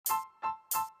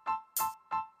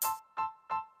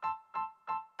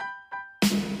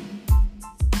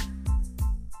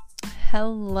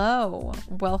Hello,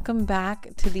 welcome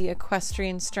back to the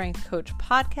Equestrian Strength Coach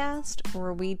podcast,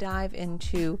 where we dive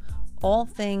into all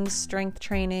things strength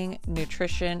training,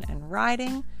 nutrition, and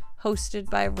riding, hosted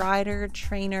by rider,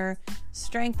 trainer,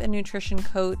 strength and nutrition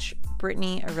coach,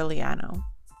 Brittany Aureliano.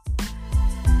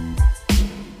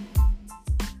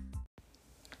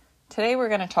 Today we're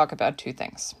going to talk about two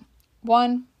things.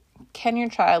 One, can your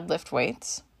child lift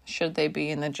weights? Should they be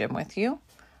in the gym with you?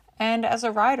 And as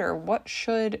a rider, what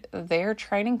should their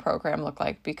training program look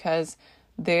like? Because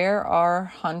there are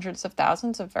hundreds of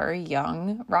thousands of very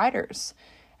young riders.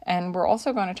 And we're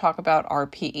also going to talk about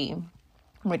RPE,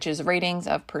 which is ratings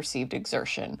of perceived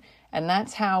exertion. And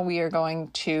that's how we are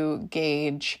going to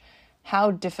gauge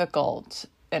how difficult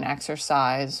an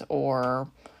exercise or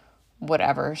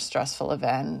whatever stressful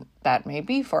event that may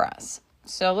be for us.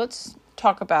 So let's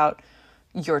talk about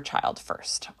your child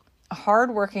first.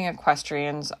 Hardworking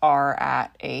equestrians are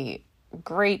at a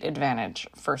great advantage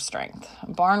for strength.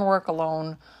 Barn work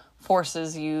alone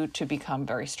forces you to become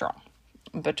very strong.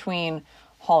 Between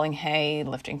hauling hay,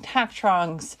 lifting tack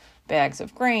trunks, bags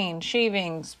of grain,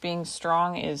 shavings, being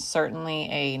strong is certainly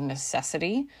a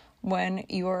necessity when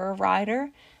you're a rider.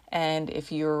 And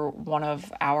if you're one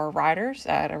of our riders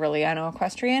at Aureliano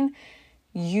Equestrian,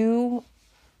 you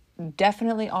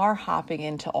definitely are hopping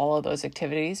into all of those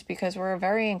activities because we're a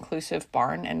very inclusive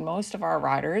barn and most of our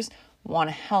riders want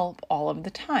to help all of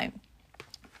the time.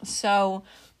 So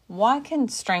why can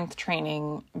strength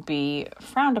training be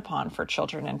frowned upon for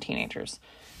children and teenagers?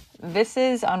 This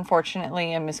is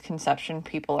unfortunately a misconception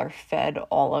people are fed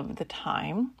all of the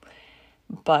time,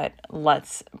 but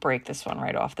let's break this one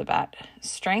right off the bat.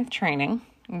 Strength training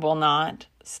will not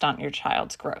stunt your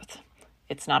child's growth.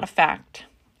 It's not a fact.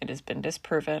 It has been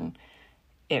disproven.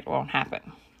 It won't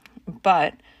happen.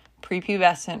 But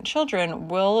prepubescent children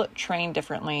will train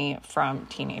differently from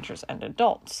teenagers and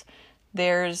adults.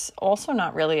 There's also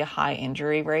not really a high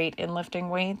injury rate in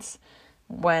lifting weights.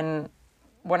 When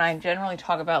I generally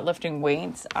talk about lifting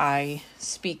weights, I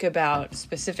speak about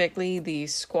specifically the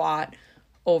squat,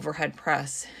 overhead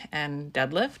press, and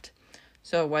deadlift.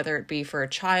 So whether it be for a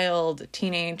child,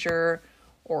 teenager,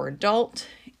 or adult,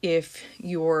 if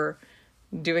you're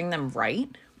doing them right,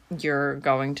 you're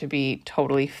going to be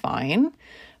totally fine.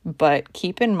 But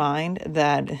keep in mind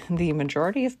that the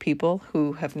majority of people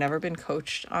who have never been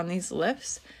coached on these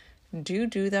lifts do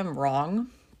them wrong,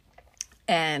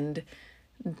 and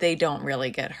they don't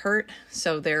really get hurt.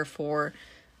 So therefore,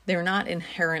 they're not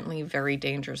inherently very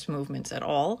dangerous movements at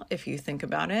all. If you think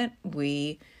about it,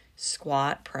 we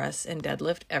squat, press, and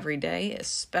deadlift every day,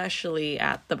 especially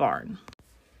at the barn.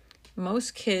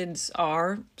 Most kids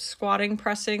are squatting,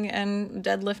 pressing, and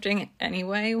deadlifting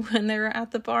anyway when they're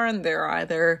at the barn. They're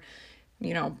either,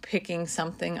 picking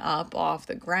something up off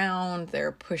the ground,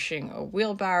 they're pushing a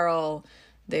wheelbarrow,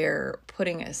 they're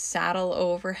putting a saddle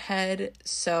overhead.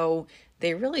 So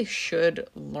they really should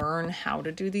learn how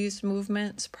to do these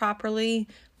movements properly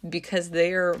because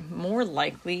they're more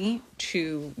likely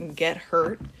to get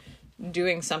hurt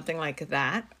doing something like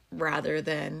that rather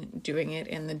than doing it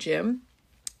in the gym.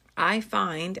 I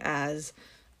find as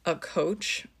a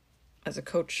coach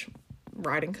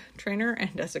riding trainer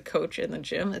and as a coach in the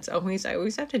gym, I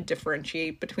always have to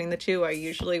differentiate between the two. I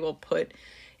usually will put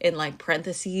in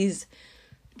parentheses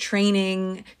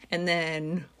training and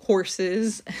then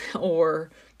horses or,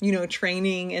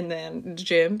 training and then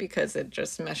gym because it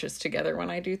just meshes together when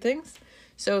I do things.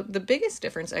 So the biggest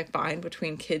difference I find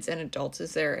between kids and adults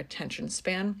is their attention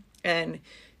span. And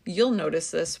you'll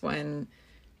notice this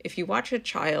if you watch a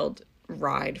child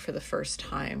ride for the first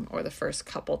time or the first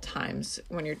couple times,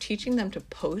 when you're teaching them to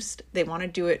post, they want to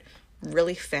do it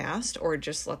really fast or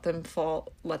just let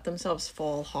themselves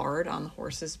fall hard on the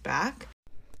horse's back.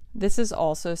 This is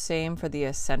also same for the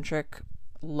eccentric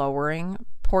lowering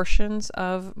portions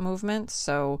of movements.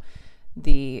 So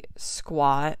the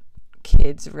squat,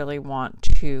 kids really want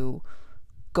to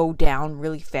go down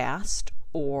really fast,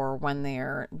 or when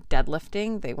they're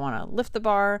deadlifting, they want to lift the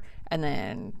bar and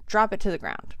then drop it to the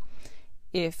ground.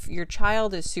 If your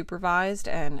child is supervised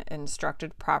and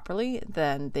instructed properly,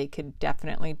 then they could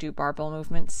definitely do barbell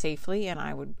movements safely, and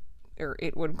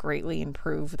it would greatly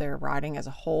improve their riding as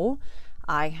a whole.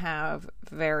 I have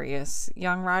various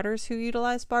young riders who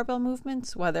utilize barbell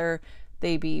movements, whether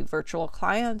they be virtual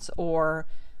clients or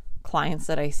clients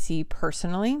that I see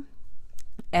personally.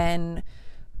 And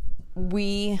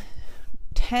we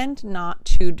tend not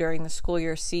to, during the school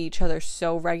year, see each other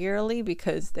so regularly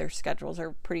because their schedules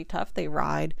are pretty tough. They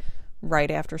ride right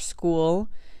after school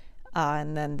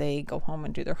and then they go home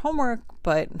and do their homework.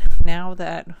 But now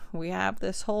that we have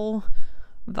this whole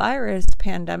virus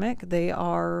pandemic, they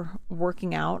are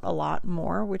working out a lot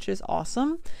more, which is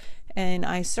awesome. And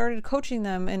I started coaching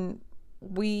them, and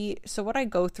so what I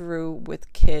go through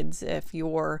with kids, if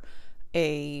you're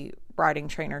a riding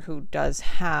trainer who does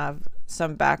have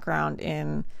some background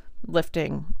in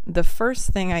lifting, the first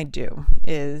thing I do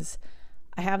is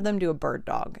I have them do a bird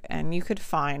dog. And you could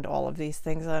find all of these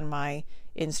things on my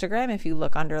Instagram if you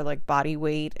look under like body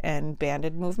weight and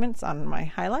banded movements on my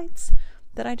highlights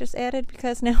that I just added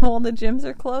because now all the gyms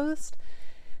are closed.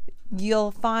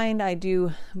 You'll find I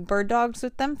do bird dogs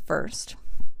with them first,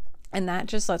 and that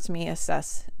just lets me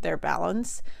assess their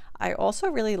balance. I also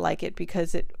really like it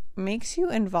because it makes you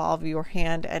involve your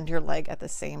hand and your leg at the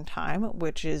same time,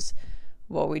 which is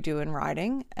what we do in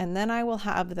riding. And then I will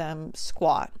have them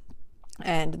squat.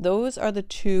 And those are the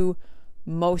two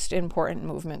most important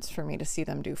movements for me to see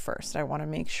them do first. I want to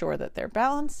make sure that they're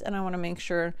balanced, and I want to make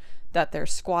sure that they're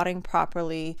squatting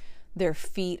properly. Their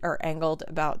feet are angled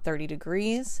about 30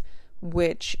 degrees,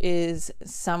 which is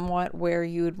somewhat where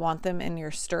you would want them in your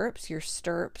stirrups.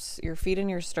 Your feet in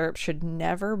your stirrups should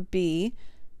never be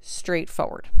straight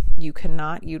forward. You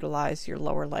cannot utilize your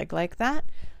lower leg like that.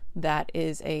 That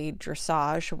is a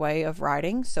dressage way of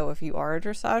riding. So if you are a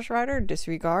dressage rider,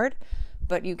 disregard,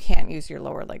 but you can't use your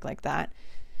lower leg like that.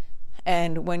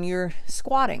 And when you're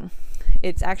squatting,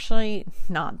 it's actually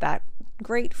not that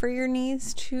great for your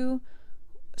knees to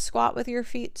squat with your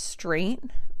feet straight.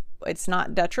 It's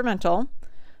not detrimental,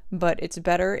 but it's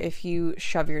better if you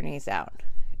shove your knees out.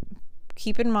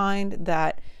 Keep in mind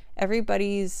that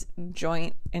everybody's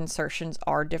joint insertions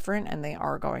are different and they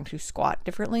are going to squat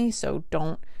differently. So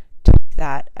don't take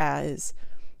that as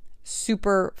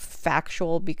super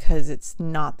factual because it's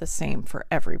not the same for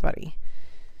everybody.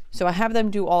 So I have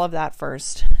them do all of that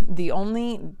first. The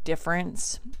only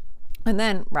difference, and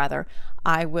then rather,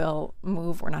 I will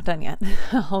move, we're not done yet.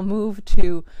 I'll move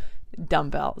to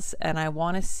dumbbells, and I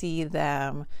want to see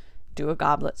them do a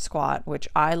goblet squat, which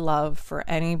I love for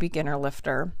any beginner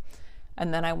lifter.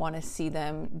 And then I want to see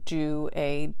them do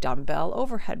a dumbbell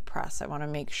overhead press. I want to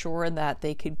make sure that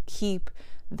they could keep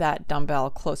that dumbbell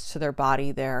close to their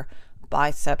body. Their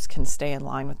biceps can stay in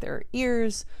line with their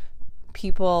ears.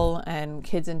 People and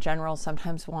kids in general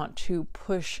sometimes want to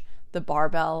push the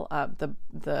barbell,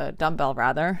 the dumbbell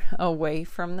rather, away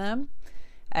from them.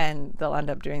 And they'll end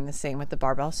up doing the same with the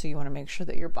barbell. So you want to make sure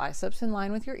that your biceps in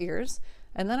line with your ears.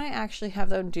 And then I actually have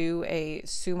them do a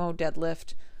sumo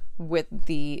deadlift with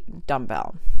the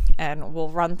dumbbell. And we'll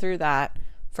run through that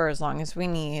for as long as we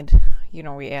need. You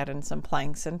know, we add in some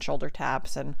planks and shoulder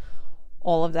taps and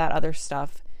all of that other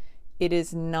stuff. It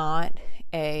is not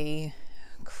a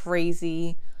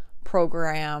crazy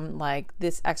program like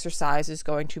this exercise is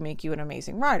going to make you an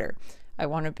amazing rider. I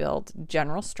want to build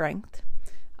general strength.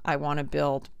 I want to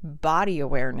build body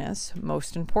awareness,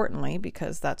 most importantly,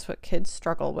 because that's what kids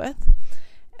struggle with.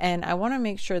 And I want to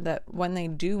make sure that when they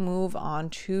do move on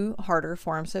to harder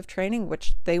forms of training,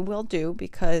 which they will do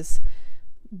because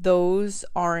those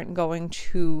aren't going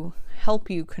to help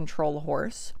you control a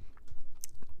horse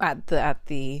at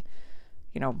the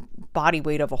body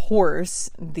weight of a horse,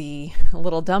 the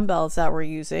little dumbbells that we're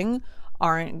using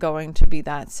aren't going to be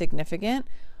that significant.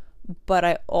 But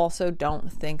I also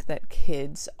don't think that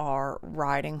kids are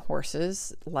riding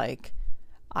horses like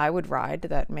I would ride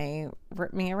that may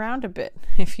rip me around a bit.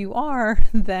 If you are,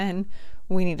 then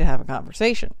we need to have a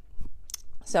conversation.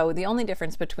 So the only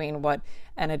difference between what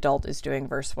an adult is doing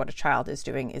versus what a child is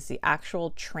doing is the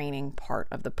actual training part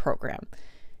of the program.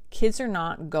 Kids are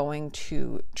not going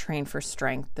to train for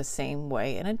strength the same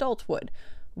way an adult would.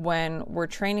 When we're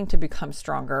training to become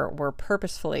stronger, we're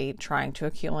purposefully trying to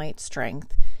accumulate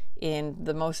strength in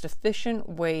the most efficient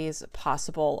ways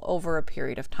possible over a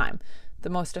period of time. The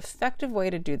most effective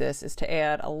way to do this is to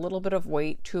add a little bit of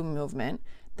weight to a movement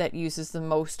that uses the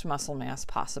most muscle mass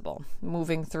possible,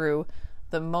 moving through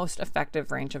the most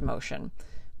effective range of motion.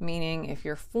 Meaning if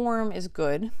your form is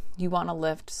good, you want to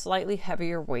lift slightly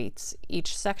heavier weights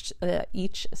each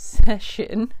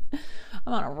session.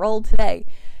 I'm on a roll today.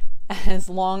 For as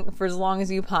long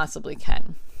as you possibly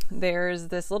can. There's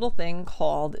this little thing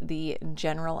called the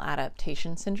general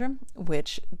adaptation syndrome,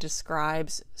 which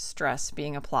describes stress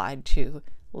being applied to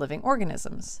living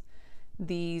organisms.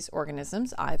 These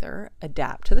organisms either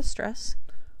adapt to the stress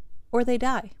or they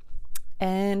die.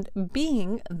 And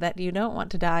being that you don't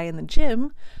want to die in the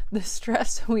gym, the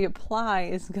stress we apply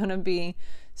is going to be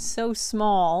so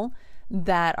small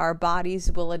that our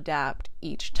bodies will adapt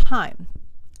each time.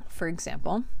 For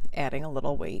example, adding a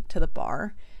little weight to the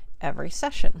bar every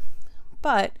session.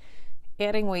 But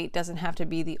adding weight doesn't have to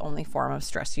be the only form of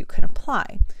stress you can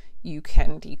apply. You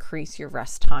can decrease your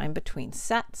rest time between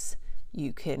sets.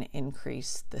 You can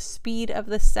increase the speed of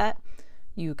the set.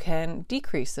 You can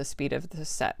decrease the speed of the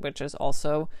set, which is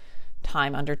also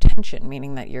time under tension,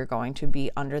 meaning that you're going to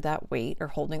be under that weight or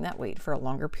holding that weight for a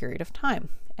longer period of time.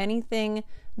 Anything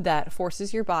that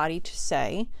forces your body to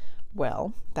say,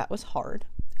 well, that was hard.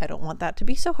 I don't want that to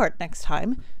be so hard next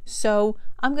time. So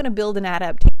I'm going to build an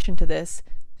adaptation to this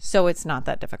so it's not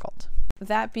that difficult.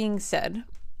 That being said,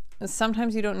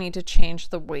 sometimes you don't need to change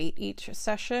the weight each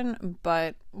session,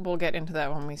 but we'll get into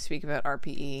that when we speak about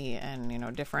RPE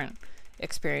and, different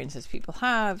experiences people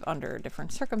have under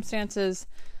different circumstances.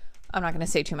 I'm not going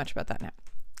to say too much about that now.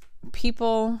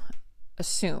 People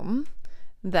assume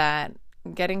that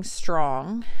getting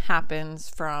strong happens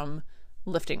from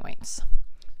lifting weights,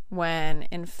 when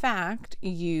in fact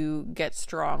you get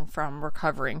strong from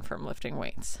recovering from lifting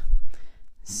weights.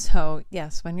 So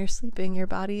yes, when you're sleeping, your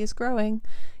body is growing.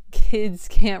 Kids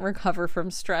can't recover from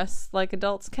stress like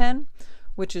adults can,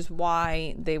 which is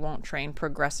why they won't train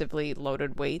progressively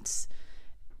loaded weights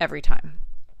every time.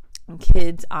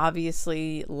 Kids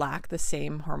obviously lack the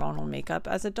same hormonal makeup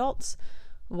as adults.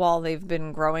 While they've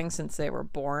been growing since they were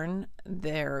born,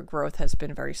 their growth has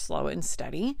been very slow and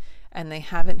steady, and they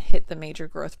haven't hit the major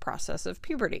growth process of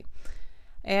puberty.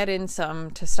 Add in some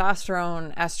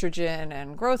testosterone, estrogen,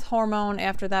 and growth hormone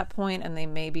after that point, and they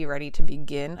may be ready to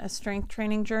begin a strength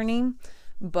training journey,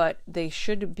 but they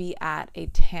should be at a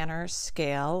Tanner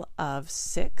scale of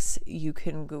 6. You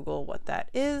can Google what that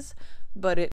is,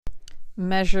 but it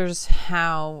measures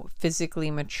how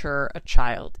physically mature a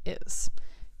child is.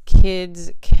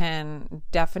 Kids can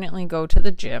definitely go to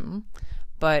the gym,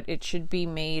 but it should be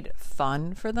made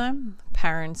fun for them.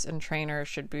 Parents and trainers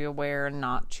should be aware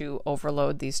not to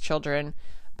overload these children,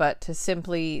 but to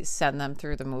simply send them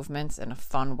through the movements in a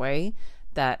fun way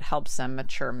that helps them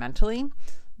mature mentally.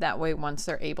 That way, once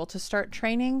they're able to start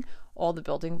training, all the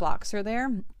building blocks are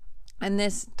there. And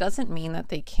this doesn't mean that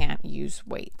they can't use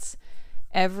weights.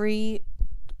 Every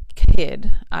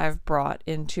kid I've brought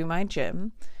into my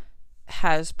gym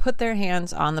has put their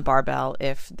hands on the barbell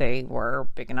if they were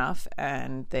big enough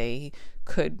and they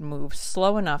could move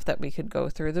slow enough that we could go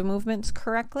through the movements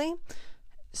correctly.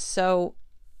 So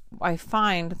I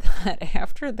find that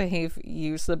after they've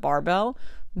used the barbell,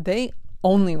 they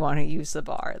only want to use the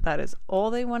bar. That is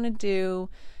all they want to do.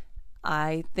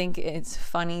 I think it's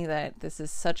funny that this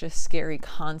is such a scary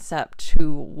concept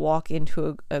to walk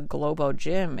into a Globo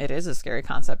gym. It is a scary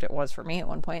concept. It was for me at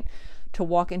one point, to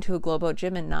walk into a Globo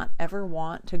gym and not ever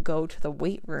want to go to the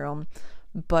weight room.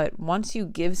 But once you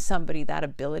give somebody that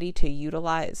ability to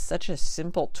utilize such a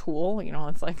simple tool,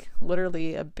 it's like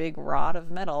literally a big rod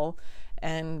of metal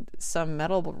and some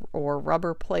metal or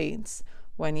rubber plates,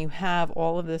 when you have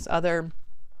all of this other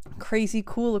crazy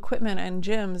cool equipment and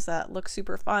gyms that look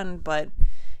super fun. But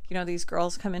these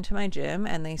girls come into my gym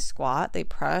and they squat, they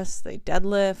press, they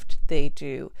deadlift, they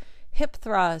do hip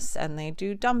thrusts, and they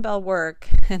do dumbbell work.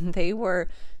 And they were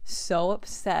so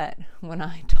upset when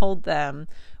I told them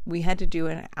we had to do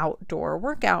an outdoor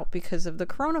workout because of the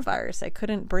coronavirus. I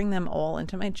couldn't bring them all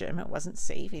into my gym. It wasn't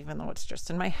safe, even though it's just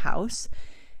in my house.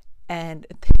 And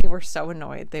they were so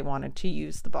annoyed. They wanted to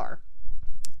use the bar.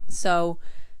 So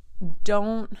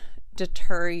don't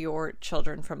deter your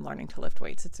children from learning to lift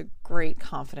weights. It's a great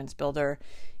confidence builder,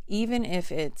 even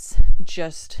if it's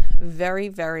just very,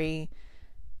 very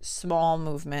small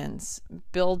movements.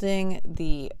 Building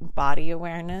the body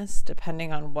awareness,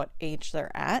 depending on what age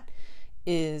they're at,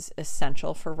 is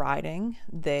essential for riding.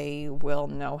 They will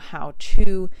know how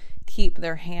to keep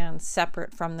their hands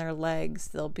separate from their legs.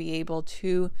 They'll be able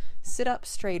to sit up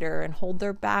straighter and hold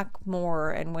their back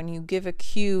more. And when you give a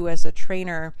cue as a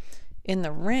trainer in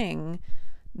the ring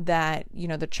that,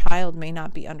 the child may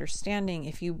not be understanding,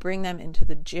 if you bring them into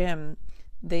the gym,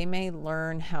 they may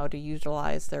learn how to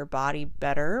utilize their body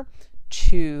better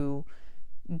to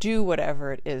do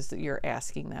whatever it is that you're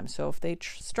asking them. So if they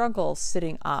struggle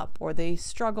sitting up, or they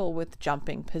struggle with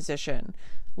jumping position,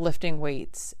 lifting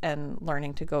weights and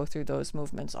learning to go through those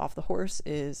movements off the horse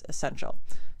is essential.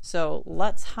 So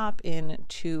let's hop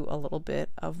into a little bit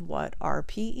of what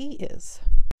RPE is.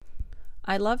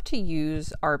 I love to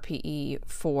use RPE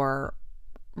for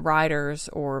riders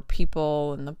or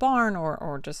people in the barn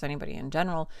or just anybody in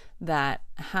general that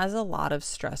has a lot of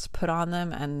stress put on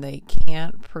them and they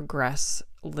can't progress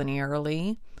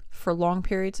linearly for long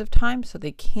periods of time. So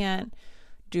they can't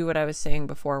do what I was saying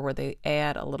before, where they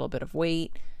add a little bit of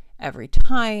weight every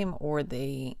time, or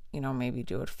they, maybe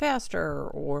do it faster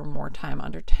or more time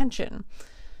under tension.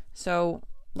 So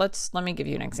let me give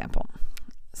you an example.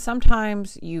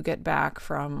 Sometimes you get back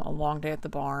from a long day at the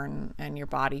barn and your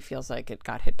body feels like it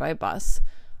got hit by a bus.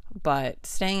 But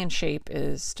staying in shape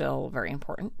is still very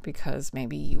important because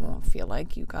maybe you won't feel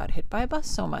like you got hit by a bus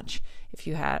so much if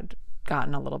you had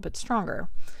gotten a little bit stronger.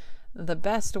 The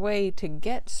best way to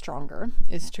get stronger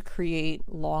is to create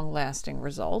long-lasting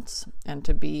results and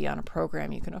to be on a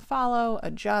program you can follow,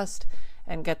 adjust,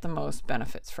 and get the most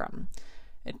benefits from.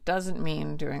 It doesn't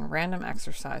mean doing random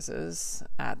exercises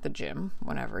at the gym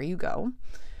whenever you go.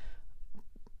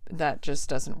 That just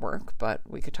doesn't work, but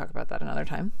we could talk about that another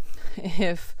time.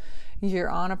 If you're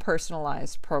on a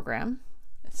personalized program,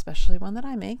 especially one that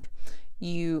I make,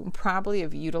 you probably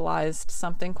have utilized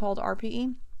something called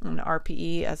RPE. And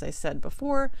RPE, as I said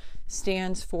before,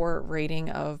 stands for rating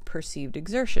of perceived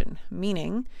exertion,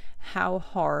 meaning how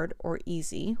hard or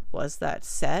easy was that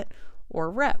set or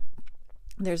rep.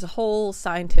 There's a whole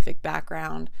scientific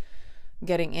background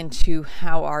getting into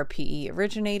how RPE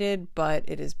originated, but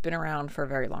it has been around for a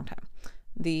very long time.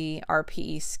 The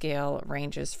RPE scale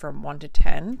ranges from 1 to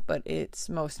 10, but its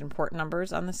most important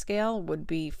numbers on the scale would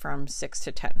be from 6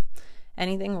 to 10.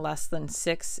 Anything less than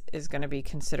 6 is going to be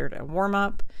considered a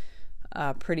warm-up,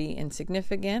 pretty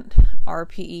insignificant.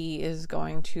 RPE is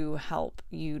going to help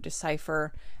you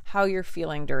decipher how you're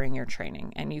feeling during your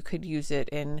training, and you could use it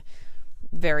in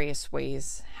various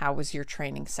ways. How was your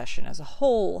training session as a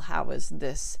whole? How was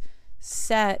this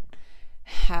set?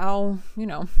 How,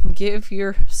 give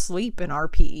your sleep an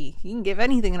RPE. You can give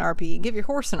anything an RPE. Give your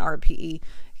horse an RPE.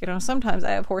 Sometimes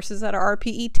I have horses that are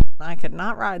RPE 10. I could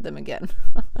not ride them again.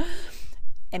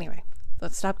 Anyway,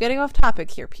 let's stop getting off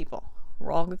topic here, people.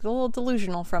 We're all a little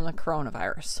delusional from the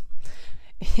coronavirus.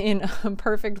 In a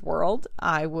perfect world,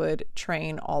 I would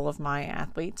train all of my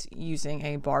athletes using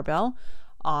a barbell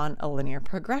on a linear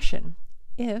progression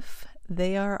if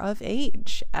they are of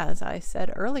age, as I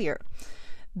said earlier.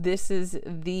 This is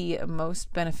the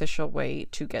most beneficial way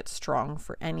to get strong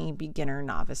for any beginner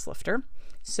novice lifter.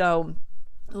 So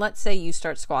let's say you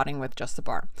start squatting with just the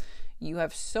bar. You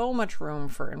have so much room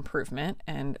for improvement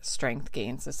and strength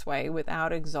gains this way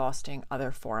without exhausting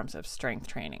other forms of strength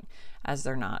training, as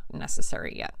they're not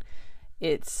necessary yet.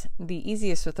 It's the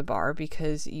easiest with the bar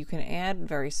because you can add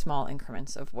very small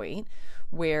increments of weight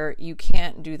where you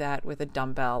can't do that with a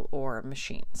dumbbell or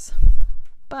machines.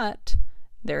 But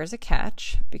there is a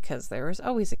catch, because there is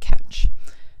always a catch.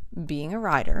 Being a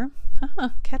rider,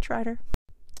 catch rider,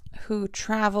 who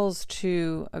travels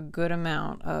to a good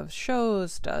amount of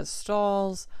shows, does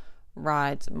stalls,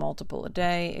 rides multiple a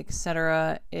day,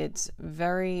 etc., it's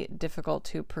very difficult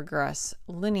to progress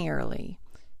linearly.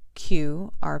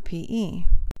 Cue RPE.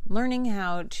 Learning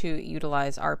how to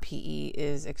utilize RPE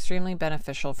is extremely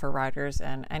beneficial for riders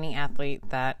and any athlete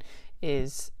that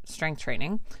is strength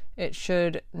training. It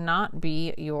should not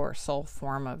be your sole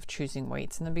form of choosing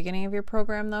weights in the beginning of your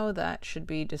program, though. That should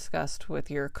be discussed with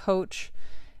your coach,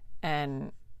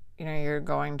 and you're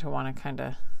going to want to kind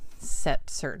of set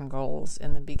certain goals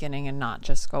in the beginning and not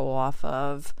just go off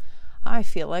of, I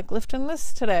feel like lifting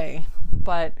this today.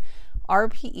 But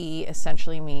RPE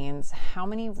essentially means how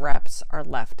many reps are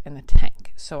left in the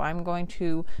tank. So I'm going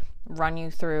to run you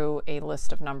through a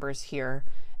list of numbers here,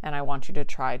 and I want you to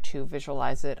try to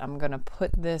visualize it. I'm going to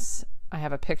put this, I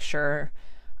have a picture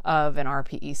of an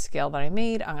RPE scale that I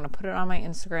made. I'm going to put it on my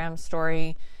Instagram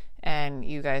story, and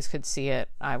you guys could see it.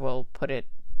 I will put it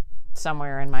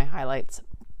somewhere in my highlights.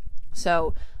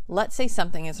 So let's say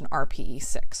something is an RPE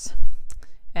 6,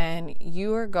 and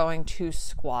you are going to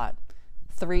squat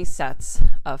 3 sets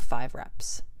of 5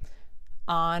 reps.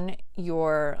 On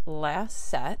your last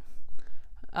set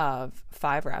of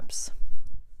 5 reps,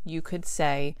 you could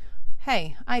say,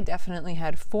 hey, I definitely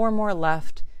had 4 more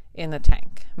left in the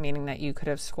tank, meaning that you could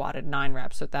have squatted 9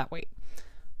 reps with that weight.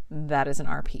 That is an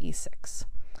RPE 6.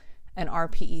 An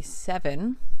RPE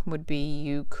 7 would be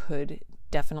you could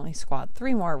definitely squat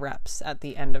 3 more reps at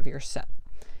the end of your set.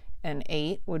 An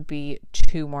 8 would be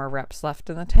 2 more reps left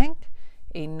in the tank.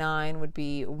 A 9 would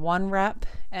be 1 rep,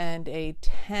 and a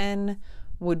 10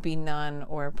 would be none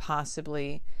or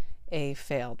possibly a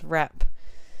failed rep.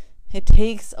 It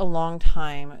takes a long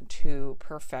time to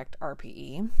perfect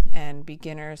RPE, and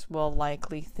beginners will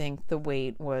likely think the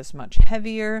weight was much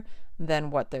heavier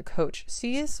than what their coach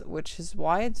sees, which is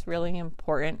why it's really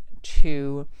important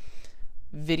to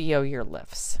video your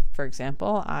lifts. For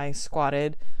example, I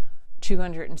squatted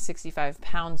 265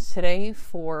 pounds today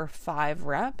for 5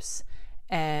 reps,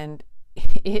 and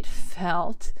it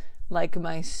felt like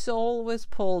my soul was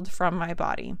pulled from my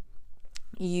body.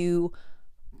 You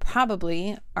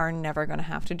probably are never going to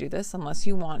have to do this unless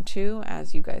you want to.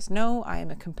 As you guys know, I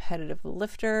am a competitive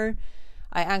lifter.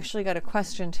 I actually got a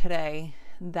question today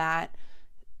that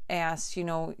asked,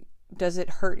 does it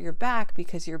hurt your back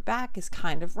because your back is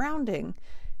kind of rounding?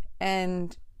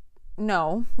 And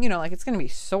no, like it's going to be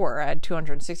sore. I had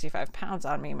 265 pounds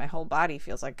on me. My whole body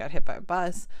feels like I got hit by a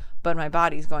bus, but my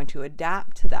body's going to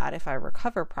adapt to that if I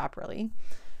recover properly.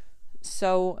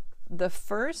 So the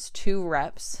first 2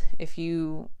 reps, if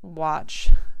you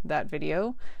watch that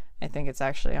video, I think it's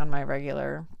actually on my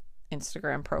regular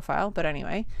Instagram profile, but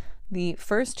anyway, the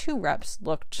first 2 reps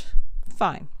looked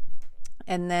fine.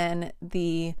 And then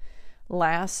the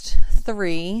last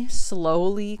 3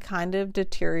 slowly kind of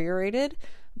deteriorated,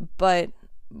 but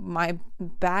my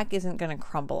back isn't going to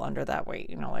crumble under that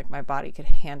weight. Like my body could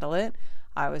handle it.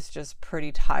 I was just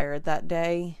pretty tired that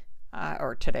day,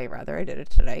 or today rather. I did it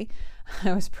today.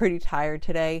 I was pretty tired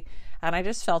today and I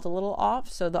just felt a little off.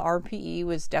 So the RPE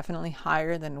was definitely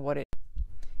higher than what it.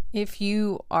 If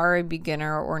you are a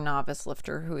beginner or novice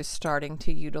lifter who is starting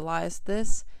to utilize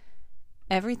this,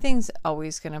 everything's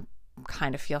always going to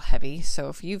kind of feel heavy. So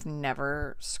if you've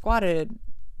never squatted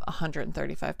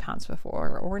 135 pounds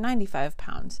before or 95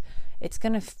 pounds, it's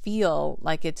going to feel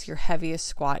like it's your heaviest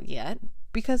squat yet,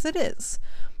 because it is.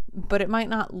 But it might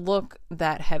not look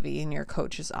that heavy in your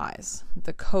coach's eyes.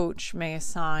 The coach may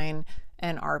assign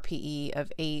an RPE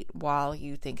of 8 while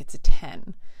you think it's a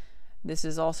 10. This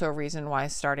is also a reason why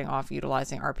starting off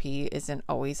utilizing RPE isn't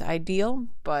always ideal,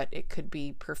 but it could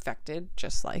be perfected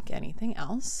just like anything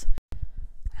else.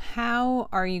 How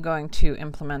are you going to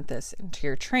implement this into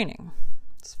your training?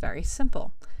 It's very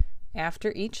simple.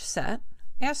 After each set,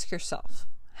 ask yourself,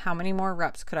 how many more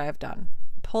reps could I have done?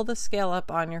 Pull the scale up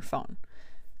on your phone.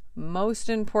 Most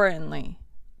importantly,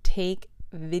 take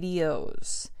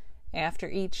videos. After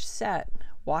each set,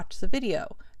 watch the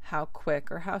video. How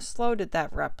quick or how slow did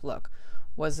that rep look?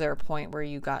 Was there a point where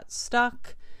you got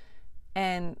stuck?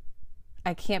 And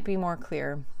I can't be more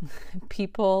clear.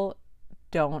 People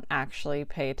don't actually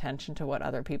pay attention to what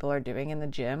other people are doing in the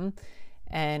gym.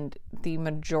 And the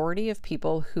majority of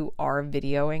people who are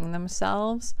videoing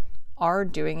themselves are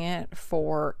doing it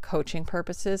for coaching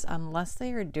purposes, unless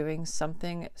they are doing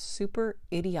something super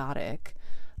idiotic,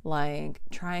 like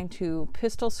trying to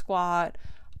pistol squat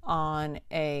on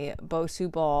a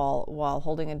Bosu ball while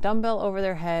holding a dumbbell over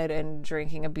their head and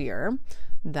drinking a beer.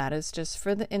 That is just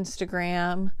for the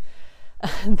Instagram.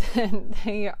 Then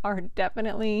they are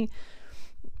definitely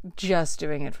just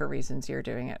doing it for reasons you're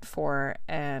doing it for,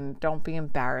 and don't be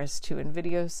embarrassed to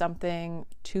video something.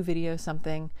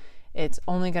 It's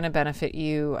only going to benefit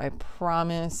you. I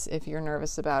promise. If you're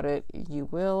nervous about it, you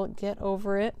will get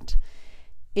over it.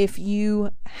 If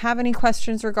you have any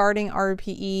questions regarding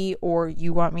RPE or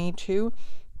you want me to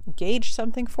gauge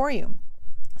something for you,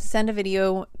 send a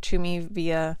video to me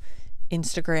via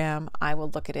Instagram. I will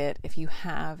look at it. If you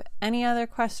have any other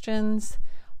questions,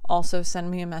 also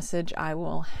send me a message. I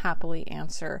will happily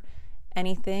answer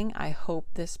anything. I hope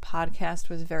this podcast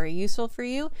was very useful for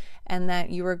you and that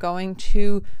you are going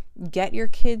to get your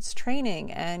kids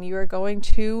training and you are going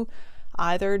to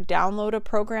either download a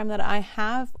program that I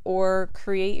have or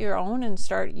create your own and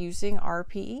start using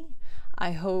RPE.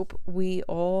 I hope we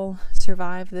all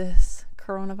survive this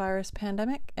coronavirus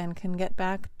pandemic and can get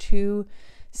back to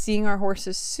seeing our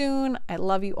horses soon. I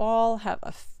love you all. Have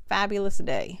a fabulous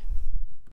day.